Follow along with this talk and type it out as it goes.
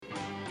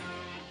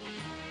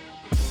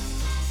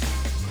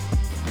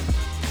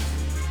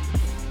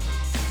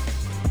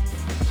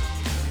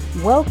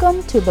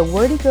Welcome to the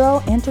Wordy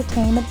Girl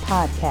Entertainment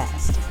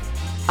Podcast.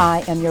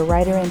 I am your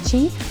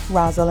writer-in-chief,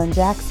 Rosalind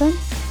Jackson.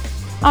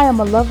 I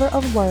am a lover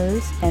of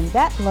words, and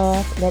that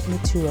love led me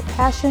to a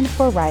passion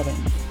for writing.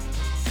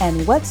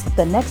 And what's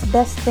the next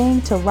best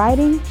thing to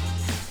writing?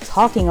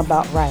 Talking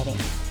about writing.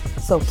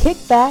 So kick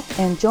back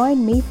and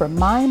join me for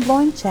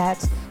mind-blowing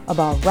chats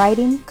about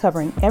writing,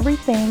 covering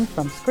everything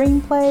from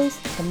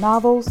screenplays to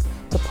novels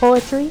to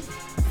poetry,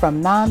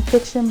 from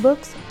nonfiction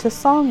books to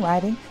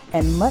songwriting,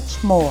 and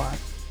much more.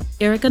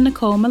 Erica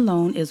Nicole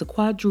Malone is a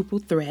quadruple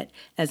threat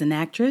as an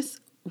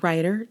actress,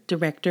 writer,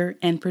 director,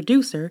 and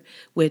producer,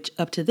 which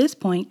up to this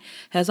point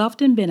has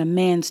often been a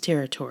man's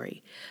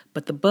territory.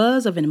 But the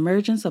buzz of an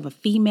emergence of a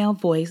female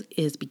voice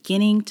is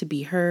beginning to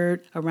be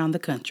heard around the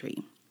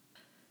country.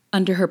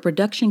 Under her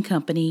production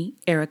company,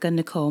 Erica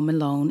Nicole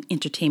Malone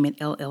Entertainment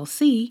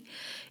LLC,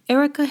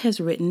 Erica has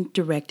written,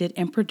 directed,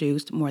 and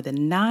produced more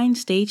than 9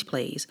 stage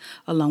plays,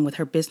 along with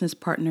her business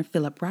partner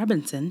Philip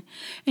Robinson,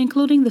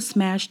 including the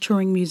smash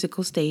touring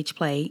musical stage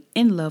play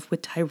In Love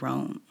with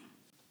Tyrone.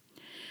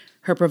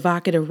 Her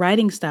provocative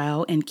writing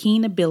style and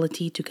keen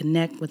ability to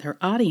connect with her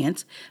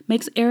audience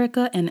makes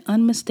Erica an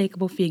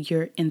unmistakable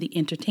figure in the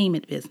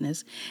entertainment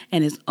business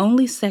and is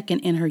only second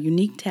in her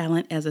unique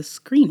talent as a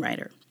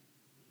screenwriter.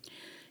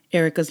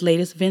 Erica's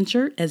latest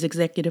venture as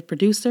executive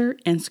producer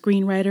and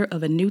screenwriter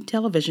of a new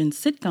television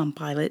sitcom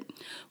pilot,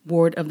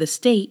 Ward of the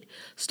State,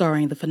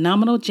 starring the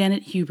phenomenal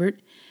Janet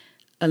Hubert,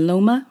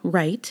 Aloma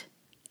Wright,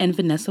 and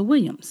Vanessa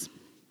Williams.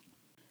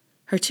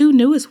 Her 2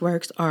 newest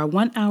works are a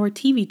 1-hour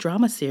TV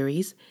drama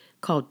series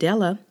called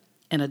Della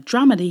and a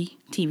dramedy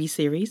TV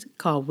series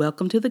called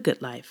Welcome to the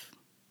Good Life.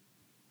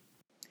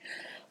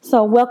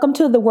 So welcome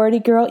to the Wordy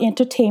Girl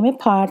Entertainment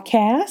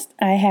Podcast.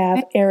 I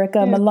have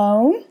Erica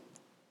Malone.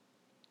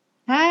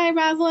 Hi,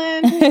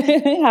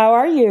 Rosalind. How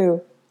are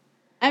you?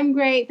 I'm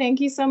great.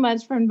 Thank you so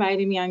much for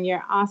inviting me on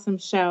your awesome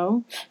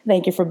show.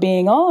 Thank you for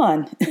being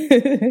on.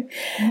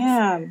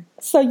 Yeah.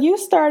 So you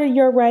started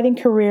your writing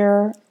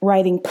career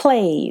writing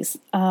plays.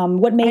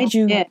 What made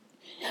you get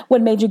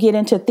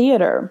into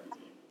theater?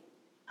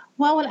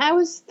 Well, when I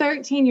was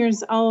 13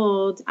 years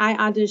old, I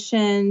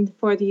auditioned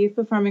for the Youth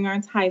Performing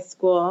Arts High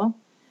School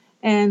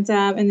and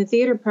in the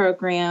theater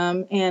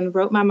program and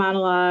wrote my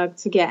monologue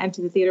to get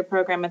into the theater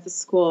program at the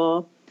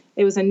school.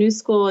 It was a new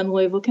school in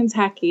Louisville,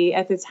 Kentucky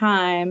at the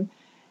time.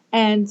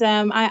 And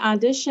I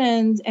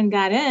auditioned and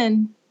got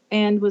in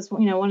and was,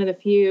 one of the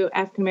few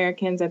African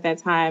Americans at that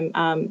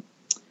time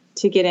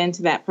to get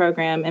into that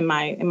program in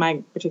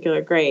my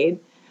particular grade.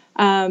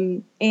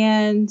 And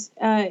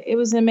it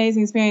was an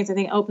amazing experience. I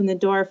think opened the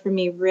door for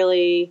me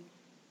really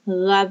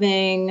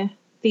loving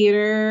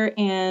theater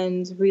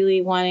and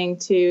really wanting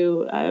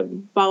to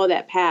follow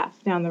that path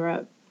down the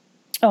road.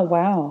 Oh,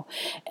 wow.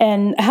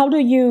 And how do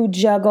you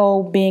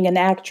juggle being an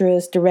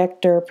actress,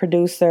 director,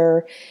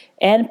 producer,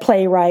 and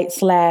playwright /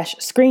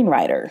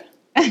 screenwriter?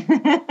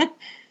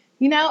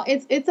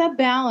 It's a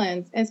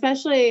balance,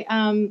 especially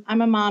I'm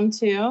a mom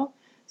too.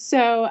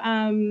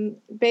 So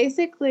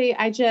basically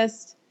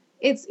it's,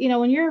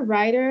 when you're a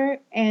writer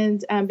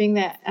and being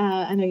that,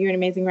 I know you're an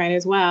amazing writer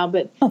as well,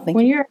 but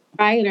when you're a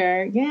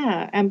writer,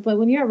 but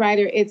when you're a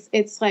writer,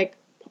 it's like,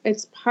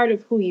 it's part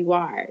of who you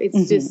are.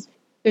 It's just,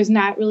 there's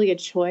not really a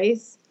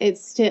choice.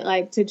 It's to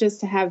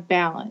have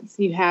balance.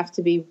 You have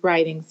to be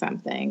writing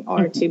something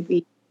or to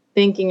be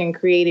thinking and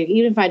creative,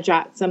 even if I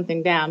jot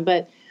something down.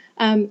 But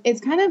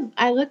it's kind of,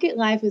 I look at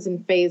life as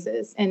in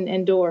phases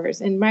and doors.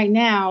 And right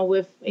now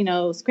with,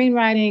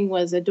 screenwriting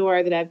was a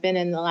door that I've been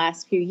in the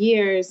last few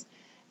years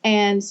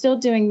and still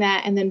doing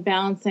that. And then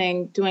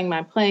balancing doing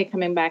my play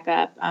coming back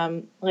up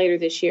later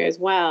this year as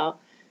well.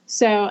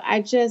 So I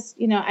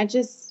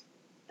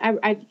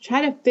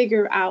try to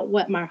figure out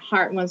what my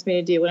heart wants me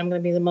to do, what I'm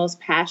going to be the most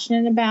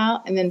passionate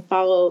about, and then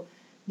follow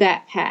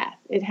that path.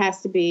 It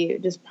has to be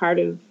just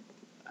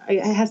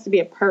it has to be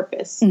a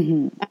purpose.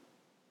 I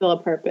feel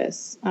a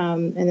purpose,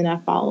 and then I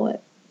follow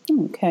it.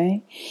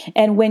 Okay.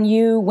 And when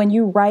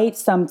you write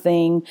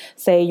something,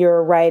 say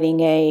you're writing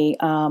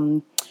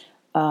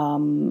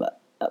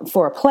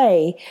for a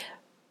play,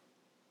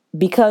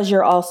 because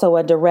you're also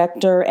a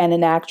director and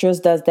an actress,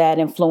 does that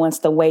influence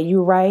the way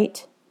you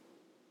write?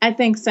 I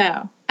think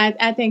so.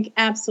 I think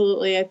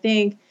absolutely. I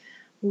think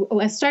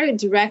I started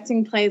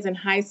directing plays in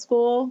high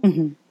school.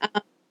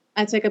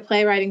 I took a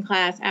playwriting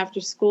class after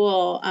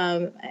school.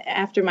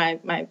 After my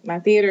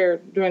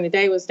theater during the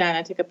day was done,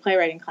 I took a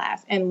playwriting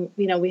class, and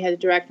we had to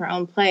direct our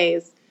own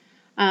plays.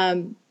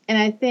 And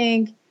I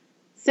think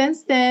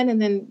since then, and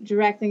then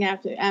directing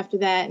after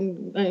that,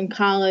 in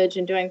college,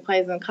 and doing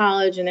plays in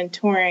college, and then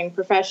touring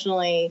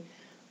professionally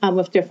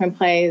with different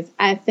plays,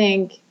 I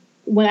think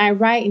when I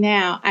write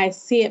now, I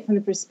see it from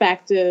the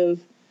perspective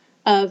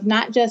of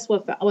not just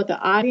what the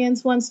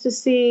audience wants to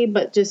see,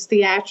 but just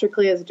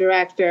theatrically as a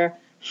director,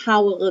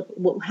 how will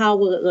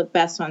it look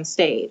best on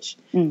stage?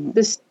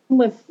 The same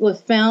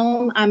with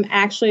film, I'm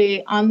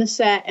actually on the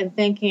set and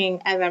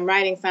thinking as I'm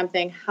writing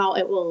something how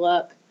it will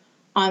look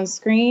on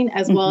screen,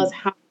 as well as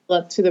how it will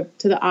look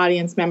to the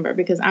audience member,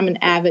 because I'm an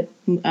avid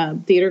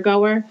theater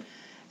goer.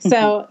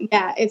 So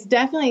yeah, it's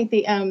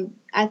definitely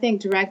I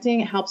think directing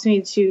helps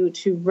me to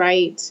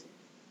write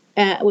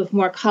with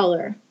more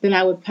color than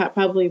I would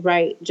probably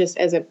write just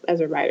as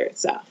a writer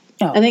itself.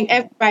 I think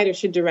every writer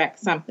should direct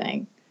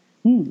something.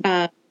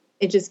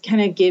 It just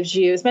kind of gives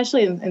you,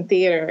 especially in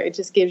theater, it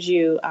just gives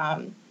you,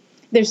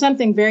 there's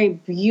something very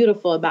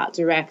beautiful about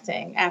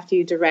directing. After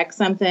you direct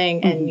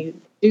something and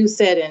you produce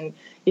it and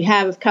you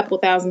have a couple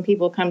thousand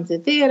people come to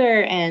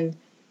theater and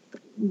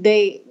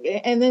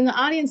then the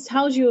audience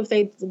tells you if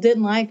they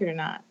didn't like it or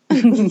not.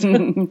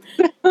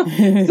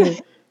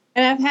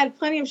 And I've had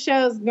plenty of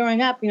shows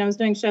growing up. I was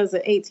doing shows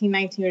at 18,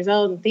 19 years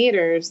old in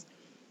theaters.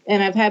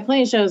 And I've had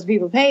plenty of shows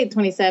people paid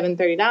 $27,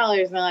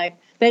 $30, and they're like,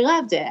 they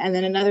loved it. And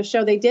then another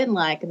show they didn't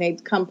like, and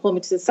they'd come pull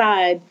me to the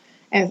side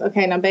and,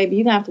 okay, now, baby,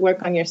 you're going to have to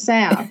work on your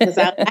sound. Because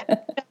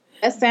that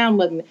sound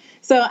wasn't.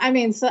 So I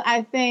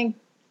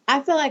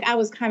feel like I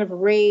was kind of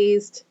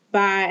raised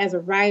as a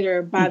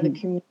writer, by the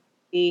community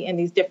in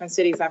these different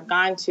cities I've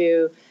gone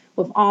to,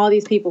 with all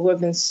these people who have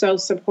been so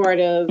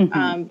supportive,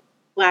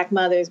 Black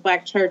mothers,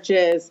 Black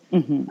churches,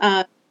 and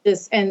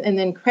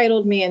then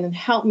cradled me and then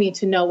helped me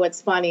to know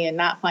what's funny and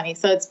not funny.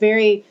 So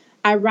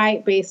I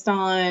write based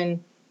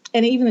on,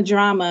 and even the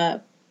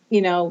drama,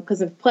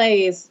 because of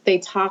plays, they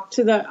talk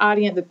to the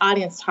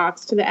audience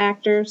talks to the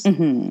actors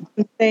on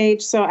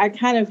stage. So I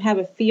kind of have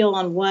a feel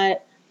on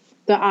what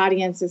the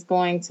audience is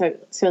going to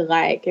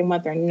like and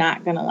what they're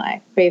not going to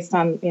like based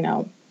on,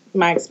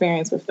 my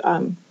experience with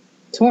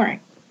touring.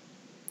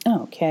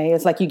 Okay.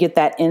 It's like you get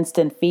that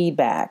instant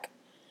feedback.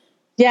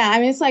 Yeah,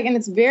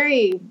 it's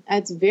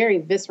very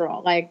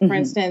visceral. Like, for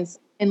instance,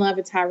 in Love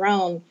with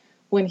Tyrone,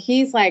 when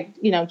he's like,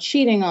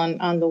 cheating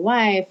on the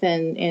wife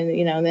and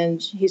then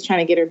he's trying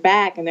to get her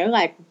back, and they're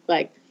like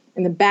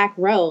in the back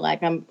row,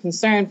 like, I'm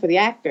concerned for the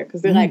actor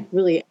because they're like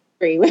really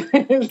angry with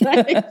it. It's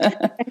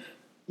like,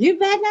 you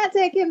better not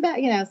take him back,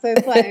 so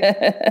it's like,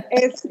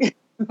 it's,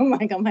 oh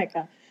my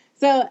God.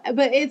 So,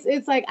 but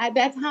it's like,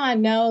 that's how I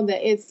know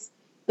that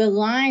the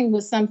line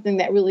was something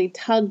that really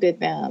tugged at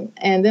them.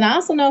 And then I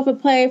also know if a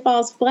play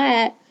falls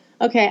flat,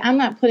 okay, I'm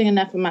not putting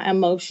enough of my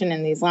emotion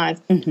in these lines.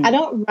 I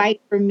don't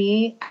write for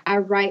me, I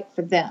write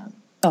for them.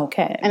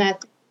 Okay. And I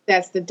think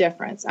that's the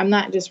difference. I'm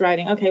not just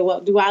writing, okay,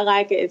 well, do I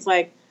like it? It's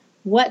like,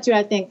 what do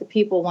I think the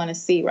people want to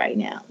see right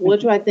now?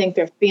 What do I think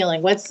they're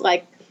feeling? What's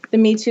like the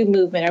Me Too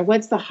movement, or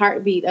what's the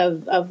heartbeat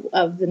of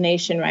the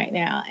nation right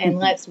now? And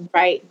let's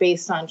write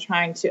based on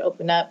trying to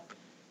open up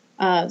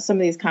some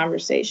of these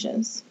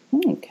conversations.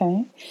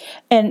 Okay.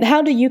 And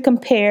how do you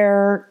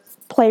compare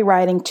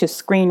playwriting to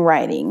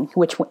screenwriting?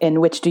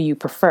 Which do you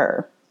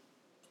prefer?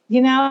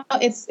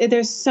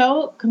 There's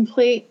so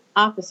complete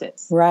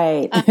opposites.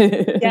 Right.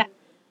 Yeah,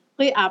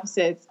 complete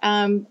opposites.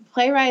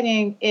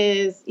 Playwriting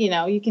is,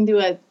 you can do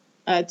a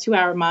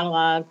 2-hour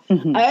monologue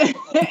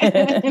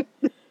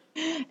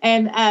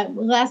and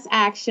less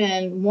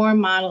action, more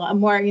monologue,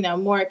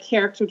 more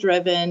character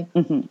driven.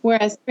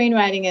 Whereas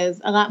screenwriting is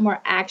a lot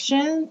more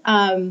action.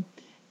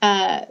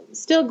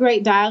 Still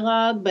great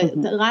dialogue, but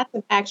lots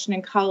of action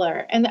and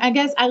color. And I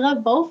guess I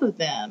love both of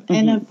them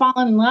and have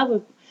fallen in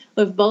love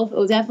with both. It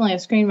was definitely a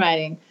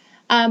screenwriting.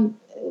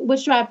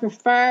 Which do I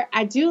prefer?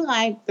 I do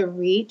like the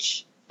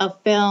reach of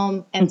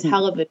film and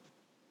television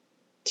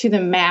to the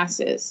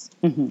masses.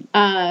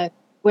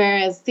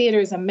 Whereas theater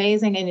is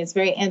amazing and it's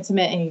very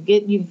intimate, and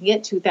you can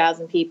get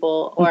 2,000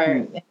 people, or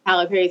in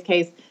Tyler Perry's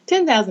case,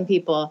 10,000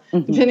 people,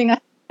 depending on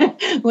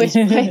which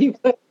play you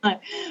put on.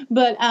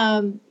 But,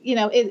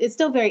 it's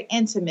still very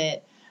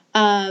intimate.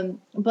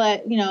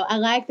 But, I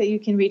like that you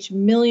can reach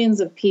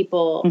millions of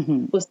people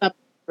with something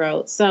you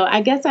wrote. So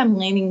I guess I'm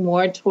leaning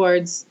more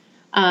towards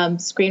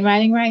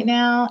screenwriting right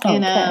now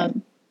than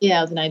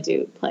I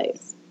do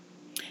plays.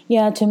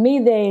 Yeah, to me,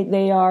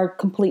 they are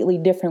completely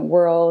different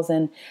worlds,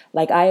 and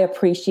like I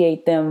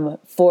appreciate them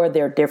for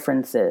their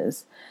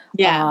differences.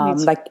 Yeah,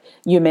 like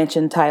you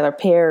mentioned Tyler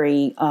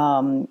Perry.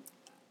 I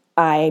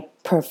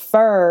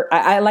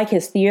like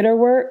his theater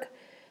work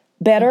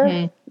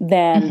better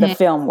than the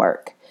film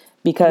work,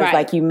 because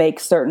like you make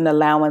certain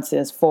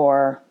allowances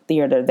for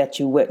theater that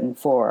you wouldn't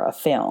for a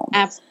film.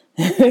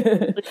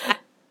 Absolutely. I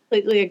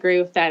completely agree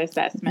with that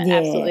assessment. Yeah.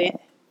 Absolutely.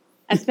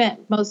 I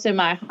spent most of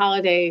my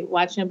holiday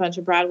watching a bunch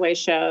of Broadway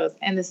shows,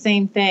 and the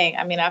same thing.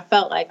 I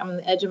felt like I'm on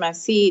the edge of my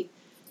seat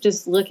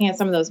just looking at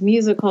some of those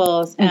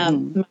musicals,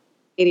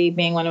 Lady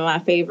being one of my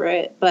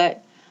favorite.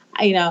 But,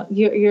 you're on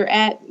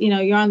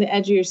the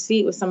edge of your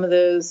seat with some of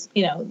those,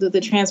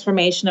 the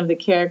transformation of the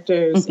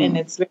characters, and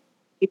you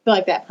feel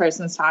like that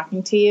person's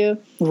talking to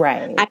you.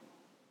 Right. I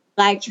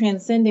like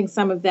transcending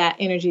some of that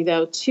energy,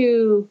 though,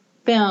 to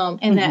film,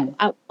 and that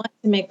I want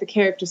to make the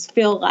characters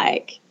feel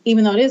like,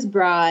 even though it is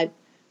broad,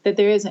 that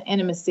there is an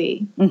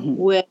intimacy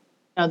with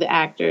the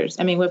actors.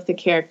 With the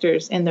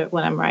characters in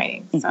when I'm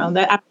writing. So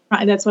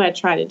that's what I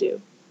try to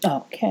do.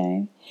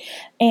 Okay.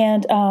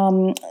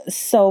 And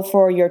so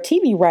for your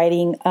TV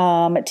writing,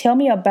 tell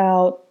me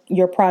about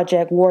your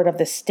project, Ward of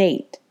the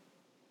State.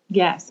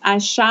 Yes, I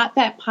shot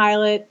that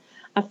pilot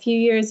a few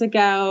years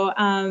ago.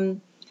 And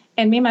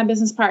me and my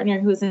business partner,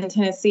 who's in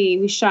Tennessee,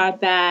 we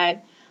shot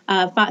that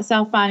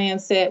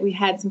self-financed it. We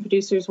had some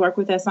producers work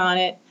with us on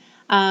it.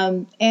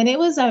 And it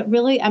was a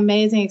really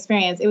amazing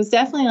experience. It was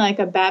definitely like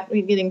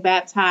getting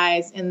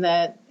baptized in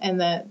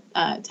the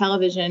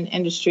television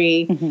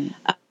industry,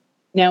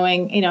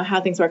 knowing,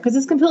 how things work. Because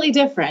it's completely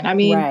different. I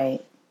mean, Right.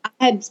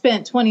 I had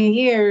spent 20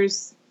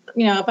 years,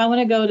 if I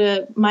want to go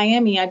to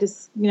Miami, I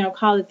just,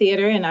 call the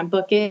theater and I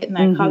book it and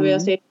I call the radio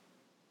station.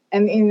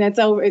 And that's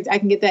over. I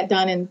can get that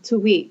done in 2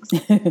 weeks.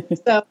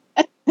 So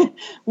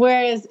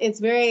whereas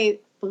it's very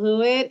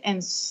fluid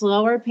and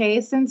slower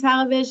paced in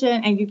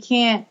television, and you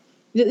can't,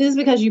 just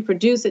because you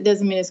produce it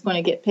doesn't mean it's going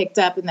to get picked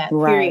up in that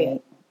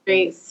period.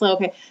 Very slow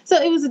pace. So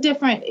it was a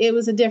different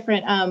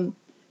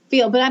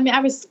feel. But I mean,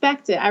 I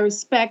respect it. I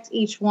respect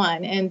each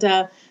one. And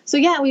so,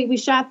 yeah, we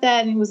shot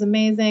that, and it was an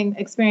amazing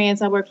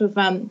experience. I worked with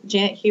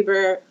Janet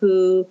Huber,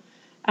 who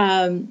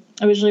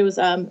originally was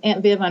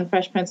Aunt Viv on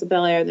Fresh Prince of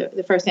Bel-Air,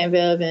 the first Aunt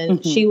Viv,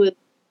 and she was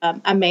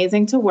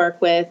amazing to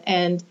work with,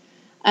 and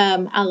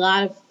a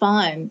lot of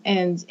fun,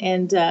 and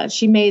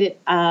she made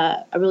it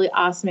a really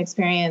awesome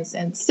experience,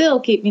 and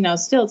still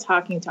still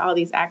talking to all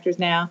these actors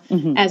now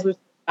as we're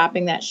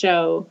stopping that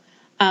show.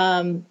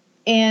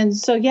 And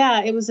so,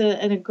 yeah, it was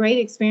a great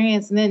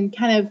experience, and then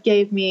kind of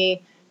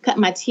cut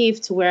my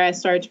teeth to where I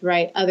started to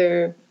write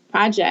other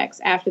projects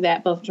after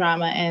that, both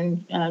drama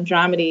and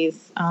dramedies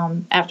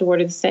after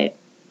Word of the State.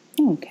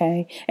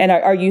 Okay. And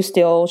are you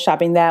still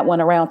shopping that one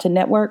around to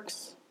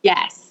networks?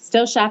 Yes,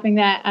 still shopping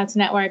that to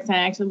networks. And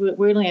actually,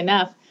 weirdly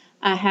enough,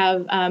 I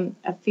have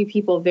a few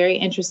people very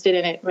interested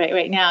in it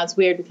right now. It's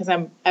weird because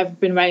I've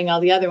been writing all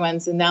the other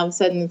ones, and now all of a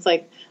sudden it's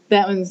like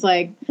that one's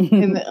like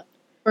in the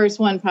first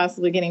one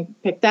possibly getting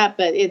picked up.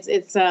 But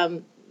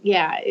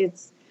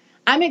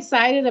I'm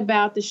excited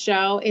about the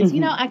show. It's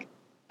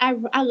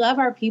I love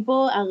our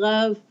people. I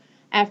love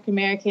African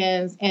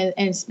Americans,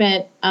 and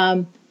spent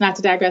not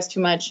to digress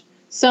too much,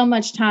 so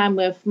much time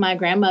with my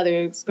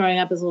grandmother growing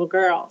up as a little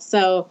girl.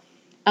 So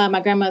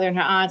my grandmother and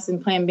her aunts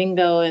and playing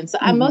bingo, and so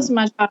most of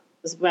my childhood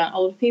was around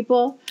old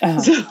people.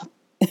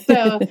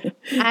 So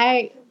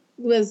I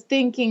was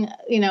thinking,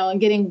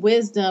 and getting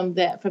wisdom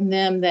from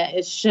them that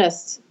it's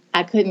just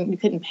you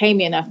couldn't pay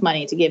me enough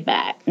money to give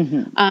back.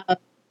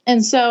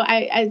 And so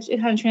I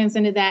kind of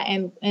transcended that,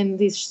 and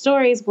these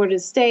stories, Word of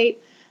the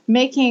State,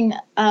 making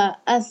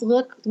us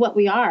look what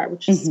we are,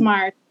 which is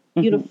smart,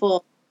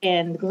 beautiful,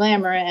 and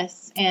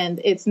glamorous. And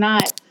it's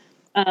not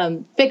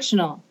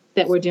fictional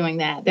that we're doing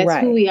that.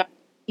 That's who we are,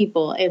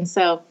 people. And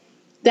so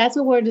that's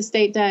what Word of the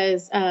State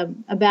does,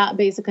 about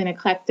basically an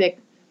eclectic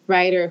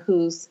writer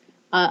who's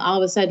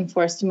all of a sudden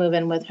forced to move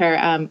in with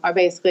her, or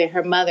basically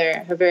her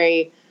mother, her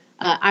very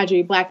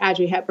Black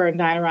Audrey Hepburn,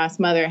 Diana Ross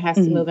mother, has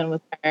to move in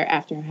with her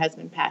after her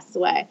husband passes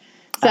away.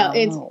 So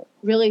it's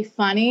really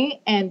funny.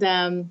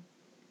 And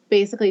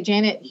basically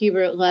Janet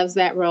Huber loves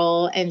that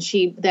role. And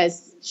she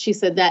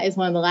said that is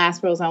one of the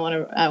last roles I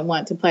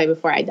want to play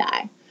before I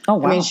die. Oh,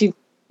 wow. I mean, she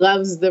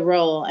loves the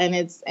role, and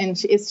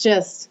it's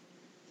just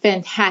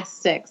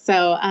fantastic.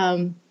 So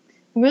I'm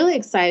really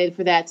excited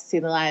for that to see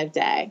the light of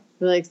day.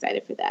 Really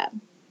excited for that.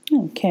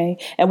 Okay.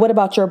 And what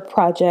about your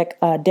project,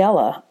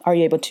 Della? Are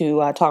you able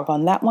to talk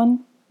on that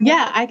one?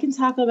 Yeah, I can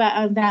talk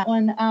about that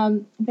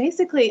one.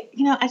 Basically,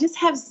 I just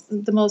have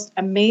the most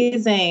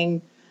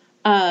amazing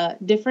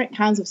different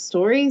kinds of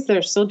stories that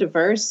are so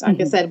diverse. Like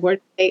I said, Word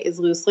of the State is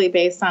loosely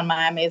based on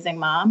my amazing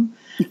mom,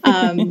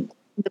 the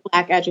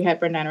Black Audrey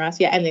Hepburn, Diana Ross,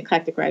 and the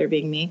eclectic writer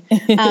being me,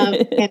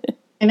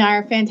 and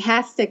our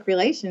fantastic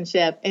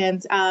relationship.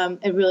 And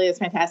it really is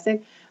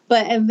fantastic.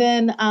 And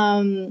then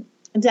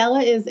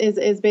Della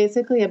is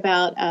basically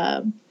about,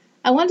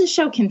 I wanted to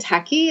show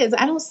Kentucky.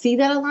 I don't see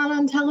that a lot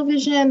on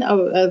television,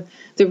 of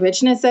the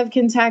richness of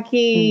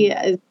Kentucky.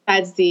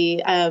 Besides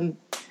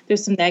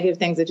there's some negative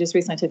things that just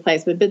recently took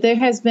place, but there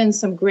has been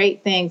some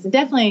great things. And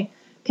definitely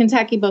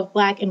Kentucky, both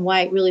Black and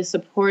white, really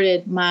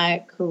supported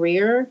my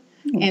career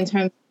in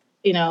terms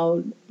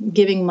of,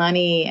 giving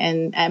money.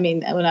 And I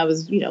mean, when I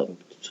was, in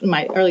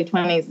my early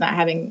 20s, not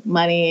having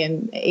money,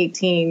 and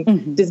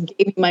 18, just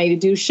gave me money to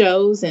do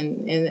shows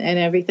and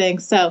everything.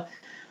 So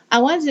I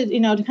wanted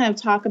to, to kind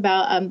of talk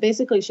about,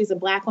 basically, she's a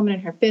Black woman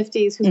in her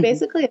 50s who's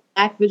basically a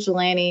Black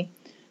vigilante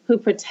who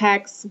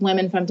protects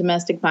women from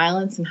domestic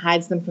violence and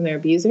hides them from their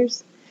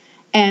abusers.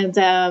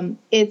 And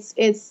it's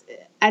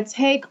a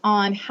take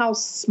on how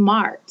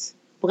smart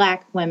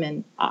Black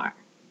women are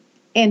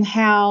and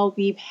how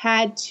we've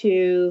had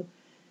to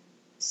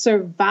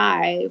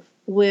survive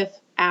with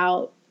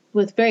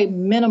very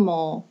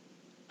minimal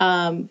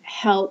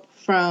help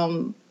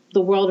from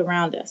the world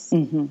around us,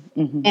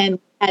 and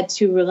had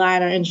to rely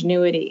on our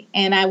ingenuity.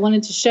 And I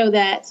wanted to show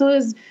that. So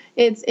it's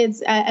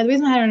the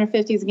reason I had her in her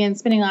 50s, again,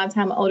 spending a lot of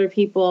time with older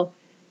people.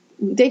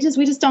 We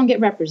just don't get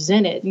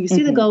represented. You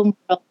see the Golden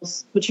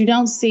Girls, but you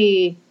don't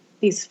see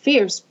these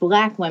fierce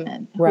Black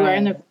women who are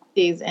in their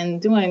 50s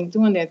and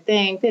doing their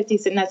thing,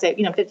 50s, and that's it,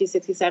 50s,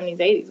 60s, 70s,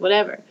 80s,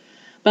 whatever.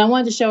 But I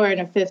wanted to show her in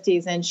her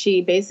 50s, and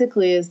she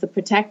basically is the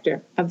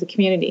protector of the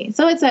community.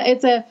 So it's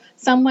a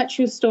somewhat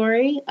true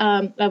story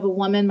of a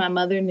woman my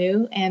mother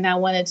knew, and I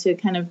wanted to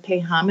kind of pay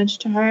homage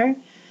to her.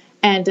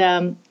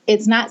 And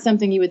it's not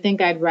something you would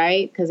think I'd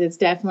write because it's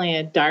definitely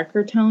a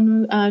darker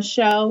tone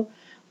show,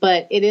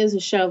 but it is a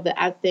show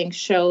that I think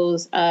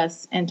shows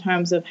us in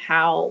terms of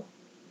how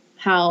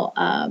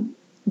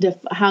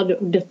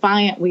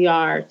defiant we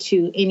are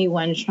to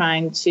anyone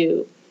trying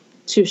to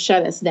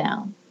shut us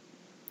down.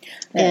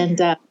 And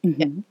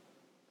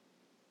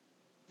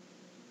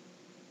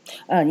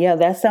yeah,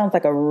 that sounds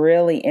like a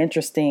really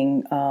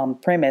interesting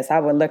premise. I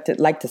would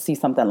like to see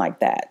something like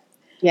that.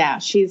 Yeah,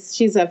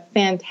 she's a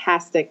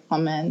fantastic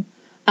woman,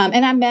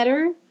 and I met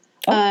her,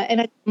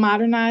 and I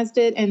modernized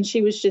it, and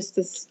she was just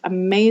this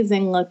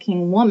amazing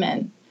looking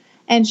woman,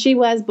 and she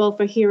was both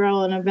a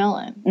hero and a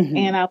villain,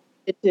 and I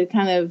wanted to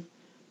kind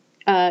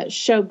of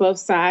show both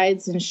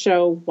sides and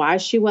show why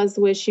she was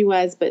the way she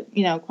was, but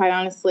quite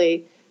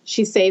honestly,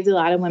 she saved a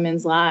lot of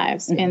women's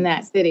lives in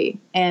that city,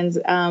 and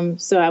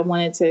so I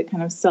wanted to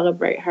kind of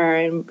celebrate her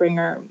and bring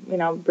her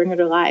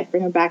to life,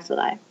 bring her back to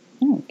life.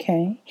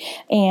 Okay.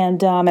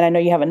 And I know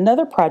you have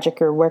another project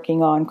you're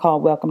working on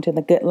called Welcome to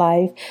the Good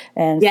Life.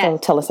 And so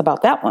tell us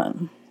about that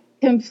one.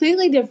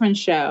 Completely different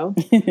show.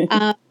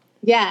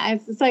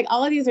 It's like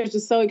all of these are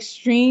just so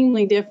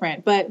extremely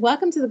different. But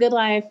Welcome to the Good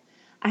Life,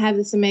 I have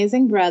this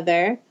amazing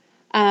brother.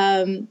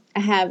 I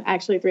have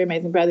actually 3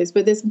 amazing brothers,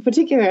 but this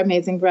particular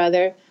amazing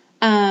brother,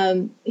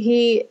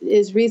 he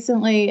is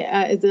recently,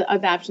 the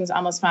adoption's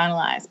almost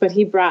finalized, but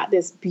he brought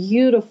this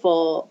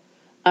beautiful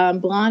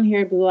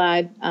blonde-haired,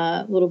 blue-eyed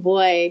little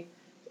boy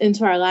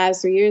into our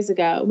lives 3 years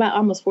ago, about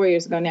almost 4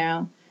 years ago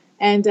now.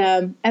 And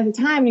at the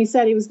time when he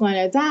said he was going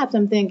to adopt,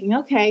 I'm thinking,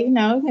 okay,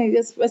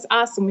 it's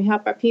awesome. We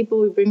help our people.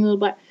 We bring little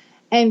black,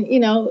 and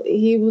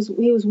he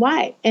was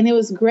white, and it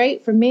was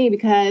great for me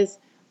because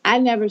I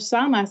never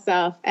saw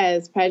myself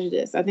as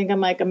prejudiced. I think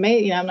I'm like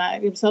amazing.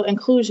 I'm so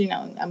inclusion.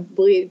 I'm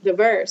believe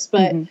diverse,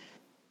 but.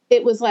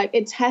 It was like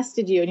it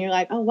tested you, and you're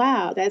like, oh,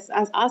 wow, that's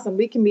awesome.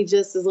 We can be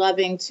just as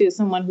loving to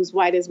someone who's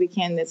white as we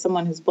can to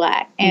someone who's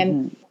black.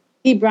 And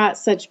he brought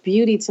such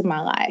beauty to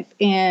my life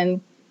and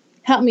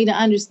helped me to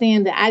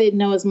understand that I didn't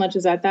know as much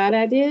as I thought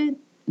I did.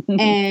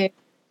 And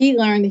he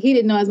learned that he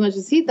didn't know as much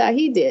as he thought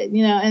he did,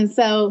 And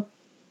so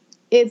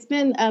it's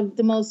been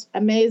the most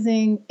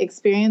amazing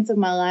experience of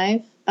my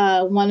life.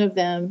 One of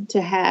them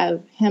to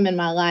have him in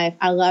my life.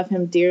 I love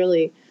him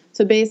dearly.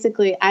 So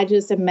basically, I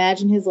just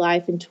imagine his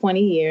life in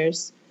 20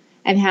 years.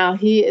 And how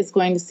he is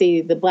going to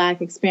see the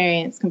Black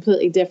experience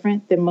completely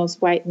different than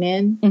most white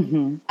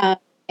men.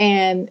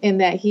 And in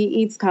that he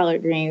eats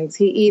collard greens.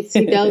 He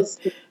goes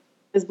to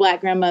his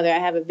Black grandmother. I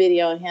have a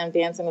video of him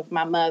dancing with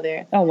my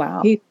mother. Oh,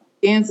 wow. He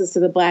dances to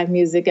the Black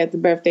music at the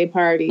birthday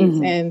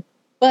parties.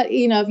 But,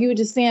 if you would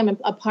just see him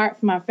apart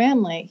from our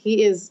family,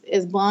 he is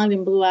as blonde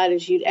and blue-eyed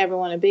as you'd ever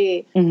want to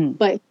be.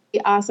 But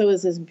he also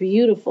is as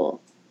beautiful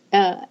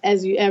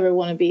as you ever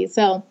want to be.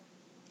 So,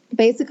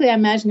 basically, I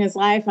imagine his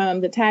life.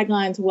 The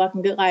tagline to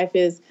Welcome Good Life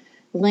is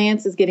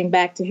Lance is getting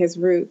back to his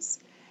roots.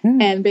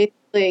 And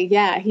basically,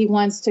 he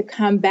wants to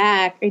come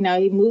back.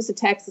 He moves to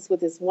Texas with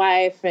his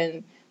wife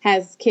and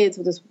has kids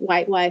with his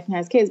white wife and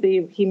has kids, but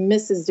he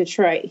misses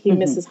Detroit. He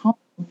misses home.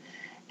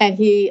 And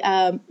he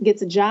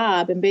gets a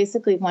job and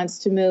basically wants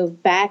to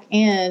move back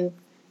in,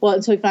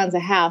 until he finds a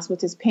house with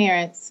his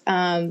parents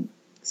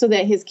so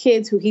that his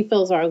kids, who he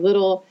feels are a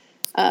little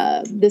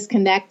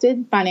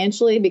disconnected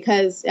financially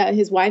because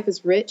his wife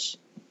is rich,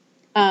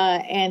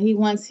 and he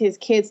wants his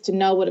kids to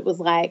know what it was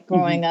like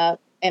growing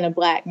up in a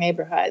Black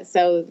neighborhood.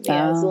 So,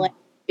 it's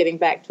getting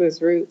back to his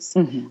roots.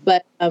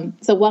 But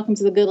so Welcome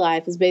to the Good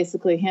Life is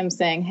basically him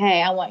saying,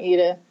 hey, I want you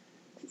to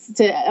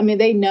I mean,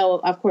 they know,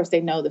 of course,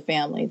 they know the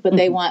family, but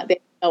they know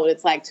what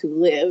it's like to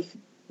live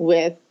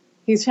with.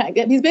 He's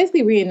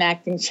basically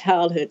reenacting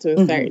childhood to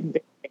a certain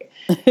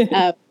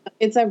degree.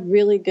 It's a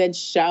really good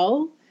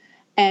show.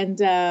 And,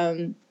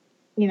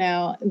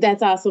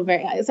 that's also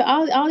so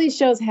all these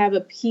shows have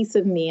a piece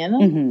of me in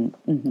them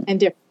and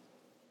different.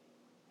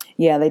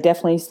 Yeah, they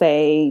definitely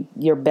say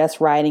your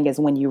best writing is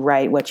when you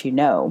write what you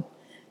know.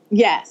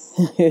 Yes.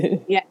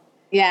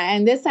 Yeah.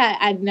 And this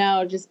I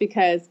know just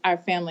because our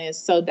family is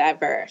so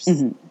diverse.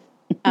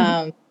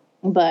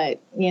 But,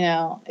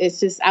 it's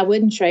just, I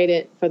wouldn't trade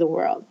it for the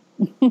world.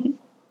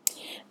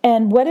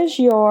 And what is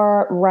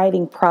your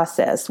writing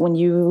process when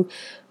you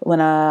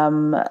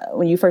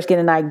first get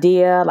an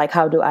idea? Like,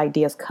 how do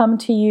ideas come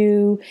to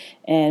you?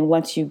 And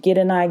once you get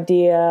an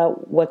idea,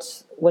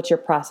 what's your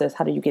process?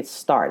 How do you get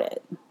started?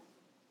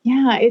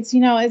 Yeah, it's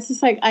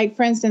just like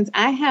for instance,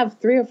 I have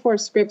 3 or 4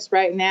 scripts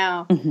right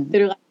now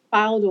that are like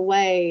filed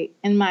away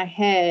in my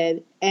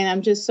head, and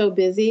I'm just so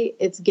busy.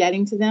 It's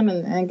getting to them,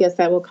 and I guess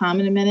that will come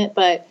in a minute.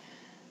 But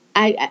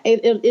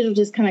it'll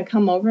just kind of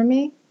come over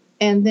me,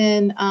 and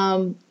then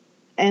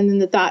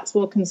the thoughts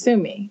will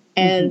consume me.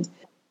 And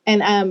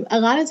a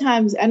lot of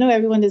times, I know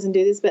everyone doesn't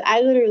do this, but I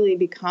literally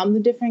become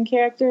the different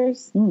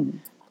characters in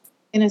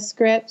a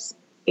script.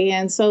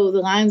 And so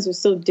the lines are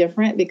so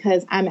different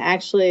because I'm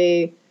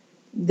actually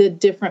the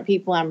different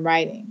people I'm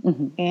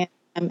writing. And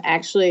I'm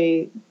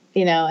actually,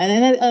 and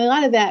then a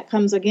lot of that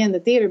comes, again,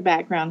 the theater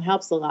background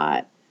helps a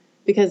lot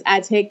because I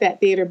take that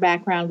theater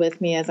background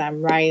with me as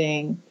I'm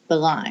writing the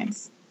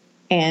lines.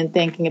 and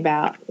thinking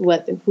about a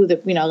lot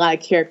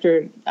of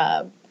character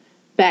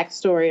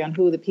backstory on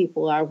who the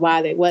people are,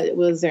 what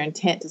was their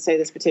intent to say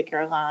this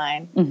particular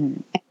line. Mm-hmm.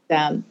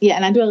 And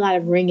I do a lot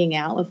of ringing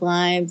out with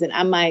lines, and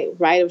I might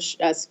write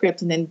a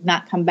script and then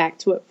not come back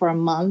to it for a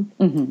month.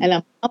 Mm-hmm. And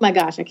I'm, oh my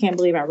gosh, I can't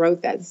believe I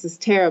wrote that. This is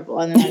terrible.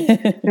 And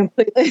then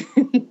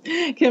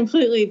I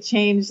completely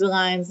change the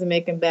lines and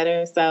make them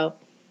better. So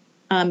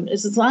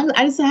it's as long as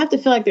I just have to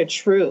feel like they're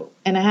true,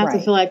 and I have to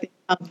feel like they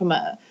come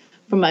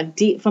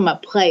from a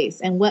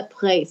place. And what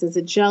place? Is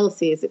it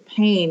jealousy? Is it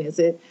pain? Is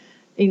it,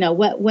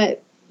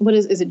 what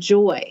is it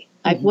joy?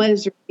 Like, what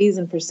is your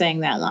reason for saying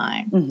that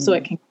line so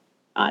it can catch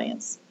the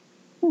audience?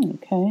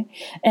 Okay.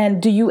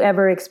 And do you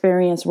ever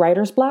experience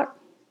writer's block?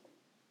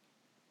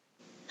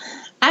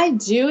 I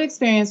do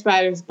experience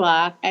writer's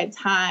block at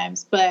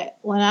times, but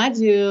when I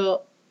do,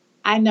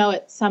 I know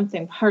it's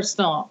something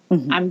personal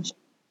I'm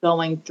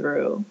going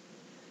through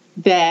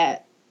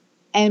that.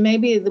 And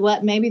maybe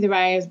the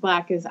writer's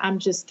block is I'm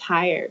just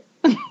tired.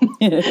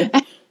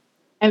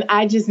 And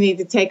I just need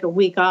to take a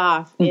week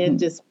off and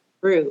just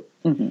regroup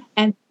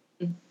and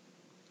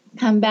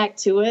come back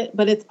to it.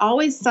 But it's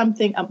always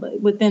something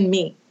within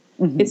me.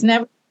 It's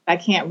never, I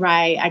can't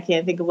write. I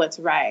can't think of what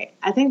to write.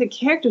 I think the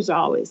characters are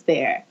always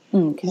there.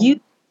 Okay.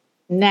 You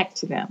connect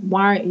to them.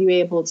 Why aren't you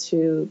able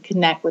to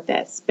connect with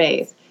that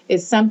space?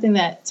 It's something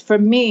that, for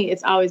me,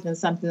 it's always been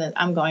something that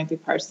I'm going through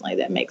personally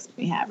that makes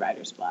me have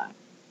writer's block.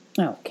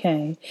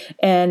 Okay.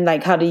 And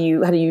like, how do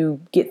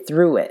you get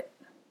through it?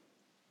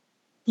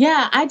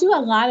 Yeah, I do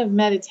a lot of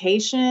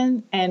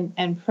meditation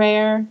and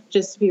prayer,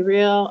 just to be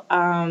real.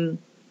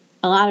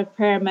 A lot of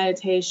prayer,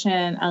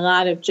 meditation, a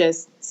lot of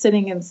just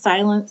sitting in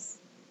silence.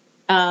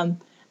 I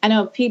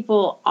know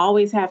people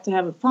always have to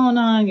have a phone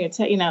on.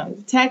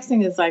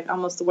 Texting is like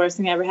almost the worst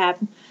thing ever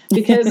happened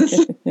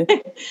because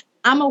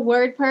I'm a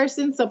word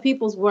person, so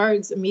people's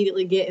words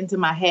immediately get into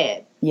my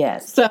head.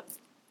 Yes. So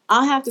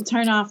I'll have to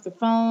turn off the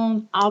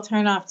phone. I'll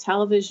turn off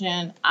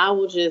television.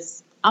 I'll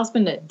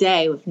spend a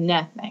day with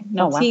nothing.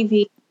 No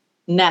TV,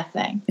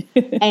 nothing.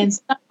 And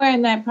somewhere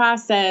in that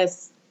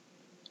process,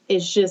 it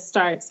just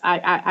starts.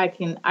 I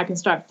can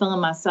start feeling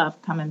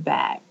myself coming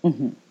back.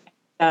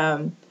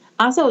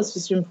 Also, it's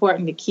just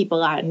important to keep a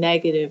lot of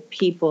negative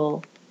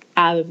people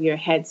out of your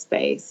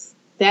headspace.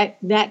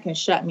 That can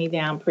shut me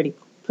down pretty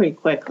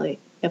quickly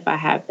if I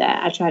have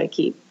that. I try to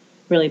keep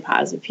really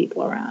positive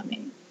people around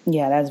me.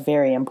 Yeah, that's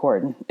very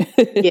important.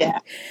 Yeah,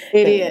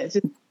 it is.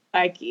 Just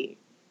psyche.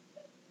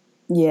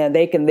 Yeah,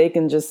 they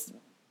can just,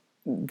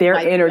 their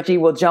energy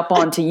will jump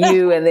onto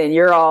you, and then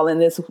you're all in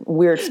this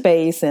weird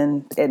space,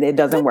 and it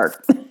doesn't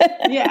work.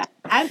 Yeah,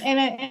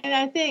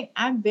 I think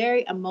I'm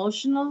very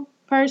emotional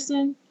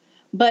person,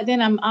 but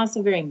then I'm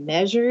also very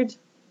measured.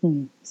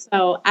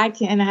 So I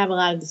have a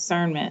lot of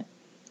discernment.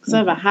 So I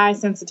have a high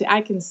sensitivity.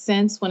 I can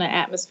sense when an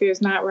atmosphere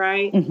is not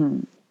right.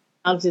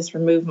 I'll just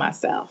remove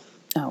myself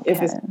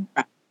if it's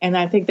right. And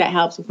I think that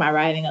helps with my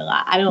writing a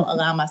lot. I don't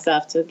allow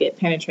myself to get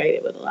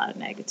penetrated with a lot of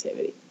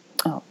negativity.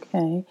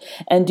 Okay.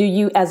 And do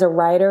you, as a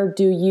writer,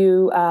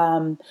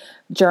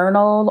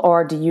 journal,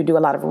 or do you do a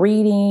lot of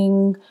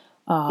reading?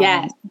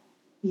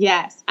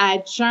 Yes.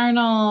 I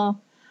journal.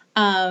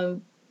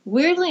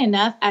 Weirdly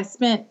enough, and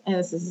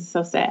this is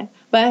so sad,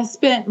 but I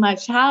spent my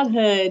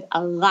childhood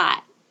a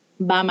lot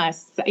by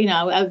myself.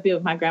 I would be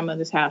with my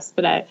grandmother's house,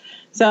 but I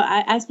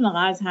spent a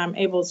lot of time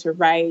able to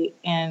write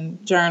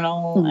and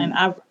journal, and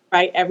I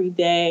write every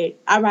day.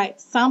 I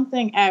write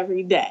something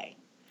every day.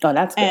 Oh,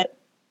 that's good. And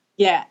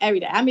yeah,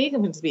 every day. I mean, it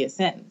can just be a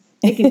sentence.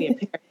 It can be a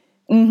paragraph.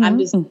 I'm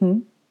just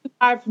too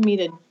hard for me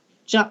to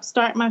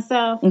jumpstart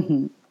myself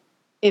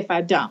if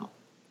I don't.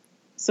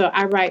 So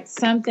I write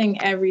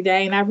something every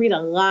day, and I read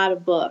a lot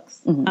of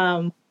books.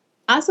 I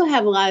also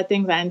have a lot of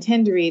things I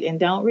intend to read and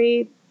don't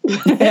read.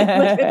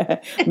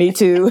 Me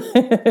too.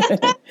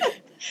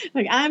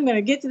 Like, I'm going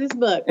to get to this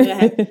book.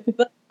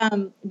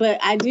 But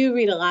I do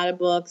read a lot of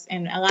books,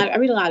 and I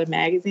read a lot of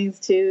magazines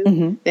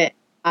too, that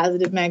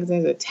positive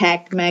magazines or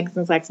tech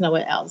magazines, like to know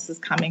what else is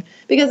coming.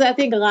 Because I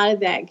think a lot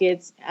of that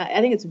I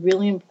think it's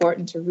really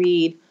important to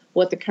read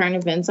what the current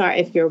events are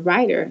if you're a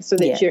writer, so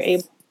that you're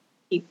able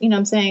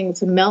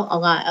to melt a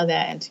lot of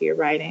that into your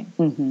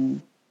writing.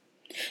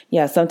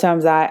 Yeah,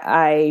 sometimes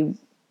I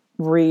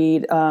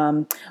read,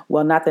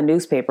 not the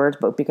newspapers,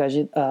 but because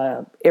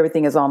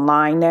everything is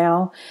online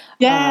now.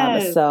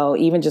 Yes. So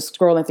even just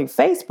scrolling through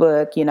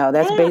Facebook,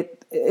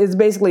 it's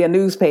basically a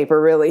newspaper,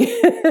 really.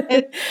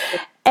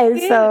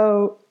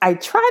 So I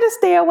try to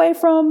stay away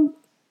from,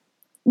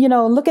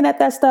 looking at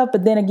that stuff.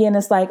 But then again,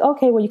 it's like,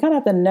 okay, well, you kind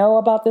of have to know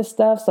about this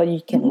stuff so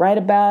you can write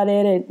about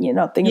it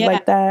and, things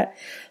like that.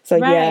 So,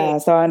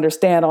 so I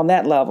understand on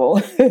that level.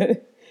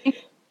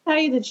 Tell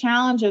you the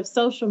challenge of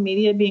social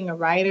media being a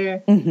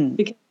writer,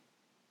 because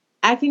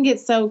I can get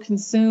so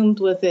consumed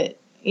with it,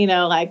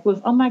 like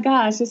with, oh my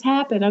gosh, this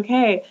happened.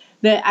 Okay.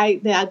 That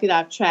I'll get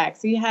off track.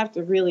 So you have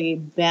to really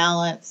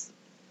balance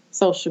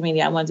social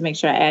media. I wanted to make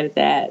sure I added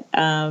that.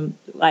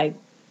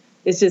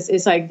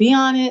 It's like, be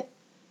on it,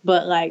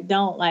 but like,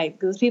 don't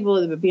because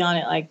people be on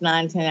it like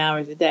 9-10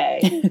 hours a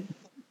day.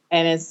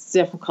 And it's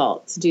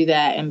difficult to do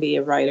that and be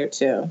a writer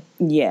too.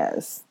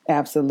 Yes,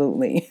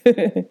 absolutely.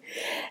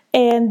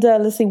 And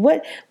let's see,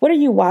 what are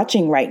you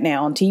watching right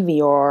now on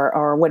TV,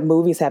 or what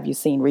movies have you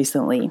seen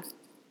recently?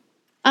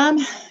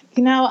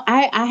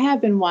 I have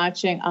been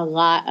watching I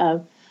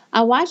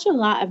watch a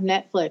lot of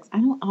Netflix. I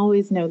don't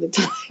always know the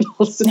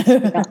titles,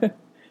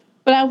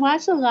 but I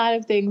watch a lot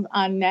of things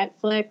on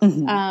Netflix.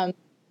 Mm-hmm.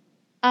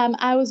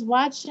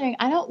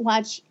 I don't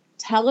watch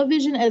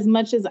television as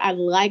much as I'd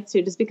like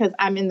to, just because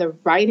I'm in the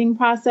writing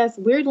process.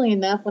 Weirdly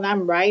enough, when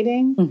I'm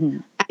writing, Mm-hmm.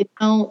 I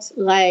don't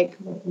like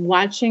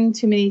watching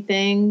too many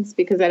things,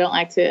 because I don't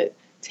like to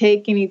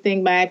take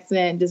anything by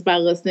accident just by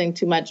listening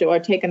too much, or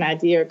take an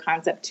idea or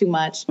concept too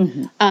much.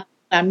 Mm-hmm.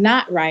 I'm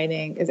not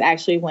writing is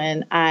actually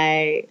when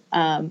if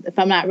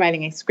I'm not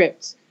writing a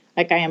script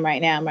like I am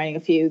right now, I'm writing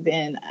a few,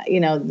 then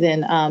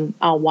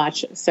I'll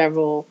watch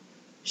several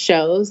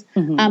shows.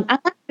 Mm-hmm. I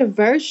like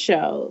diverse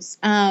shows.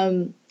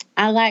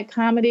 I like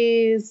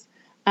comedies.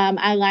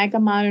 I like A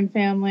Modern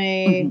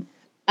Family.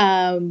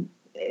 Mm-hmm.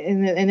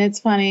 And it's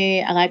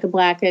funny. I like a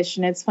Blackish,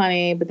 and it's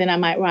funny. But then I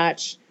might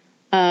watch,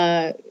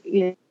 I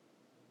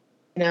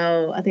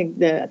think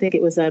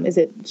it was is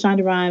it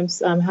Shonda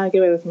Rhimes? How to Get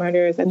Away with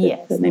Murder? Is that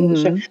Yes. the name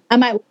Mm-hmm. of the show?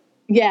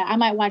 I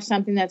might watch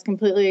something that's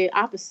completely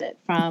opposite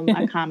from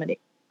a comedy.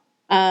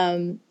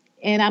 And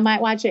I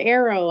might watch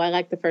Arrow. I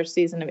like the first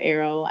season of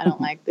Arrow. I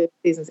don't like the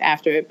seasons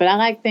after it, but I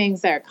like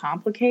things that are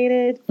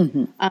complicated.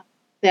 Mm-hmm.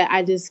 That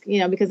I just,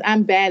 because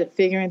I'm bad at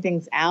figuring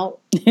things out,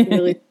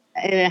 really,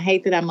 and I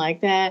hate that I'm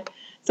like that.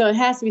 So it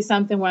has to be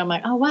something where I'm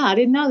like, oh wow, I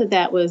didn't know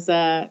that was.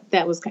 So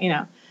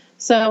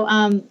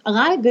a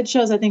lot of good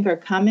shows I think are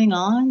coming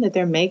on that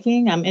they're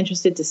making. I'm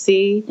interested to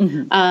see.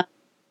 Mm-hmm.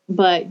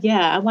 But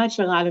yeah, I watch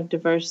a lot of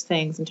diverse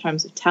things in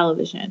terms of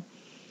television.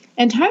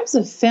 In terms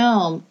of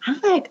film, I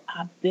like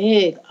a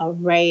big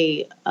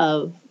array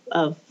of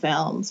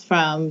films,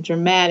 from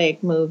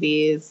dramatic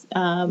movies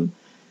to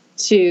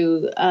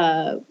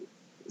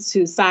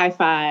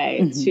sci-fi,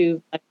 Mm-hmm.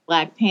 to like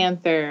Black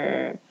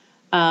Panther.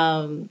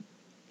 I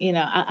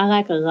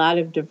like a lot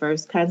of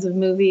diverse kinds of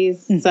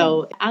movies. Mm-hmm.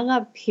 So I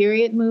love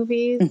period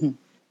movies. Mm-hmm.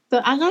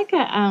 So I like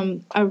a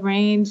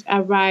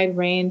wide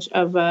range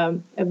of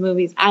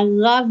movies. I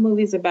love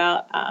movies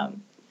about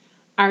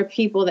our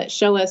people that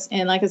show us,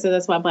 and like I said,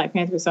 that's why Black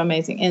Panther is so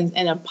amazing,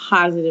 in a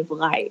positive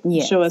light.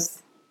 Yes. Show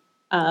us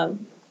a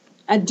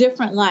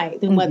different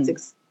light than what's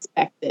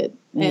expected.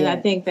 And I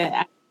think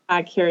that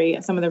I carry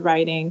some of the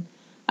writing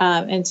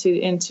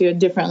into a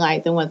different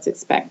light than what's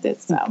expected.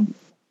 So,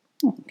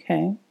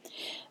 okay.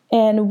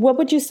 And what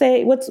would you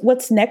say?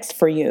 What's next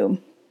for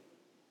you?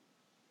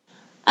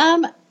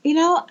 I'm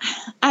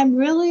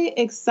really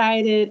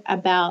excited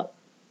about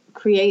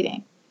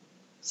creating.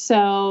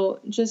 So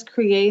just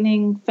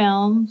creating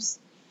films,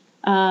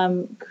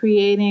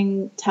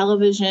 creating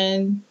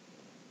television,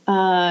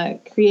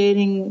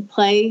 creating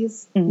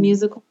plays,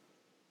 musical,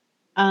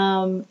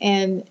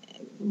 and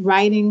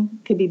writing,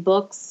 could be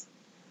books.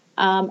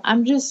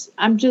 I'm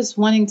just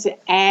wanting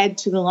to add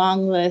to the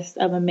long list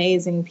of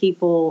amazing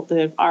people that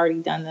have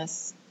already done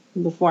this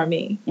before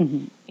me.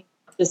 Mm-hmm.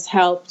 Just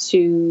help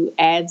to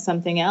add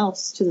something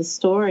else to the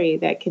story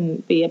that can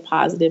be a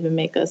positive and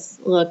make us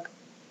look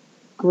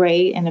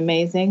great and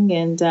amazing.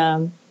 And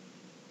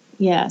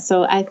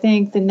so I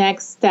think the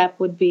next step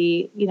would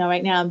be,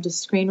 right now I'm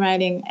just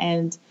screenwriting,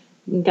 and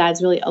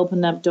God's really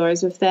opened up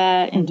doors with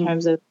that in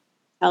terms of,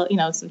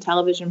 some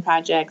television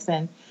projects.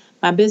 And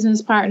my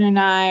business partner and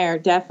I are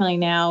definitely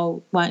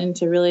now wanting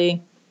to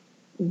really,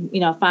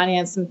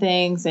 finance some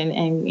things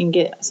and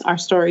get our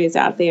stories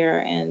out there.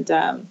 And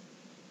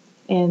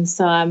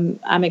so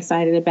I'm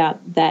excited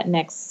about that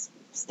next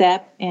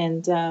step,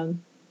 and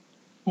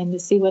to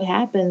see what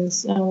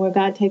happens, where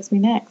God takes me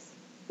next.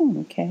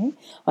 Okay.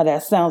 Well,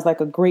 that sounds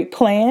like a great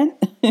plan.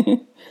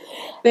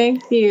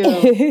 Thank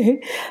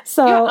you.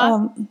 So,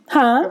 awesome.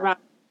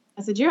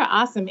 I said, you're an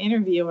awesome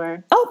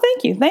interviewer. Oh,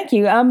 thank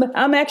you.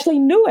 I'm actually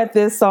new at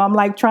this, so I'm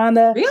like trying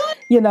to,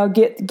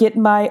 get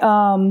my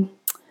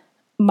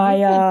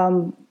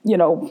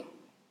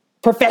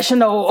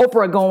professional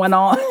Oprah going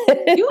on.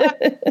 You have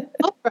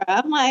Oprah.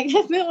 I'm like,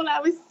 when I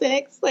was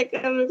 6,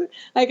 I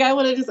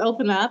want to just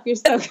open up. You're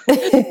so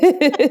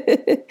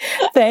good.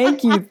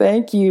 Thank you.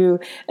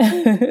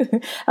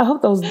 I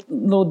hope those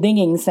little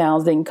dinging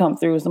sounds didn't come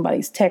through.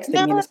 Somebody's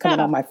texting me that's coming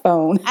on my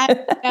phone.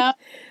 No,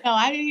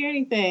 I didn't hear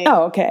anything.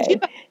 Oh, okay. You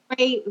have a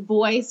great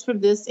voice from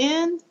this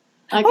end.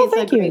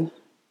 Thank you.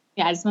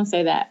 Yeah, I just want to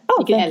say that.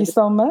 Oh, thank you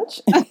so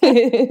much.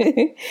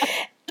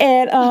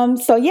 And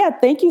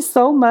thank you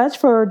so much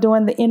for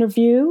doing the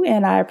interview,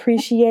 and I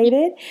appreciate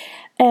it.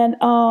 And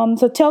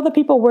so tell the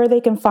people where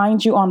they can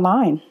find you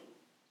online.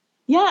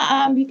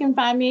 Yeah, you can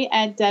find me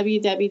at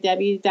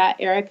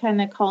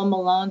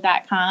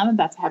www.ericanicolemalone.com. I'm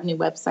about to have a new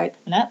website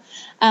coming up.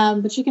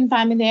 But you can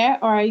find me there,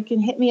 or you can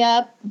hit me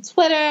up on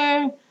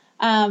Twitter,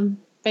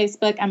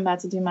 Facebook. I'm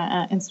about to do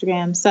my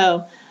Instagram.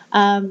 So,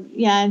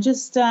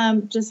 just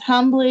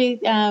humbly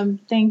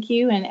thank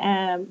you,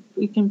 and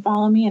you can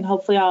follow me, and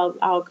hopefully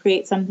I'll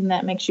create something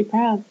that makes you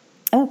proud.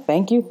 Oh,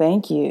 thank you.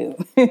 Thank you.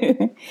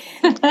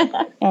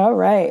 All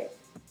right.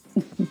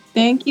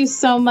 Thank you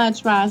so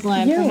much,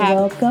 Rosalind. You're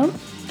welcome.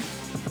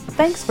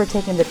 Thanks for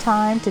taking the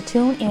time to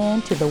tune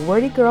in to the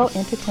Wordy Girl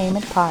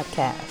Entertainment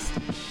Podcast.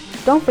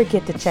 Don't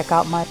forget to check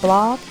out my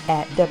blog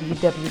at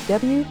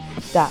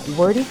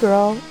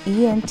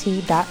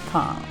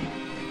www.wordygirlent.com.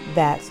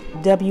 That's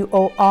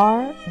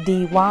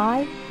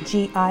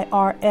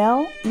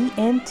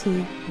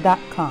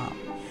WORDYGIRLENT.com.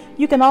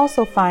 You can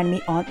also find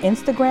me on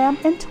Instagram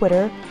and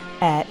Twitter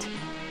at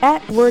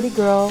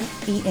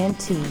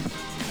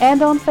WordyGirlENT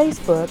and on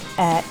Facebook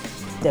at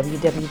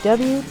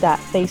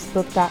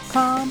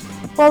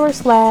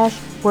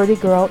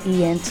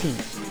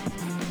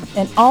www.facebook.com/WordyGirlENT.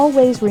 And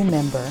always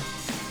remember,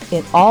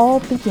 it all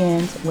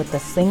begins with a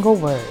single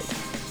word.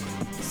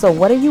 So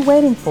what are you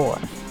waiting for?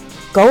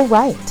 Go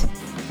write.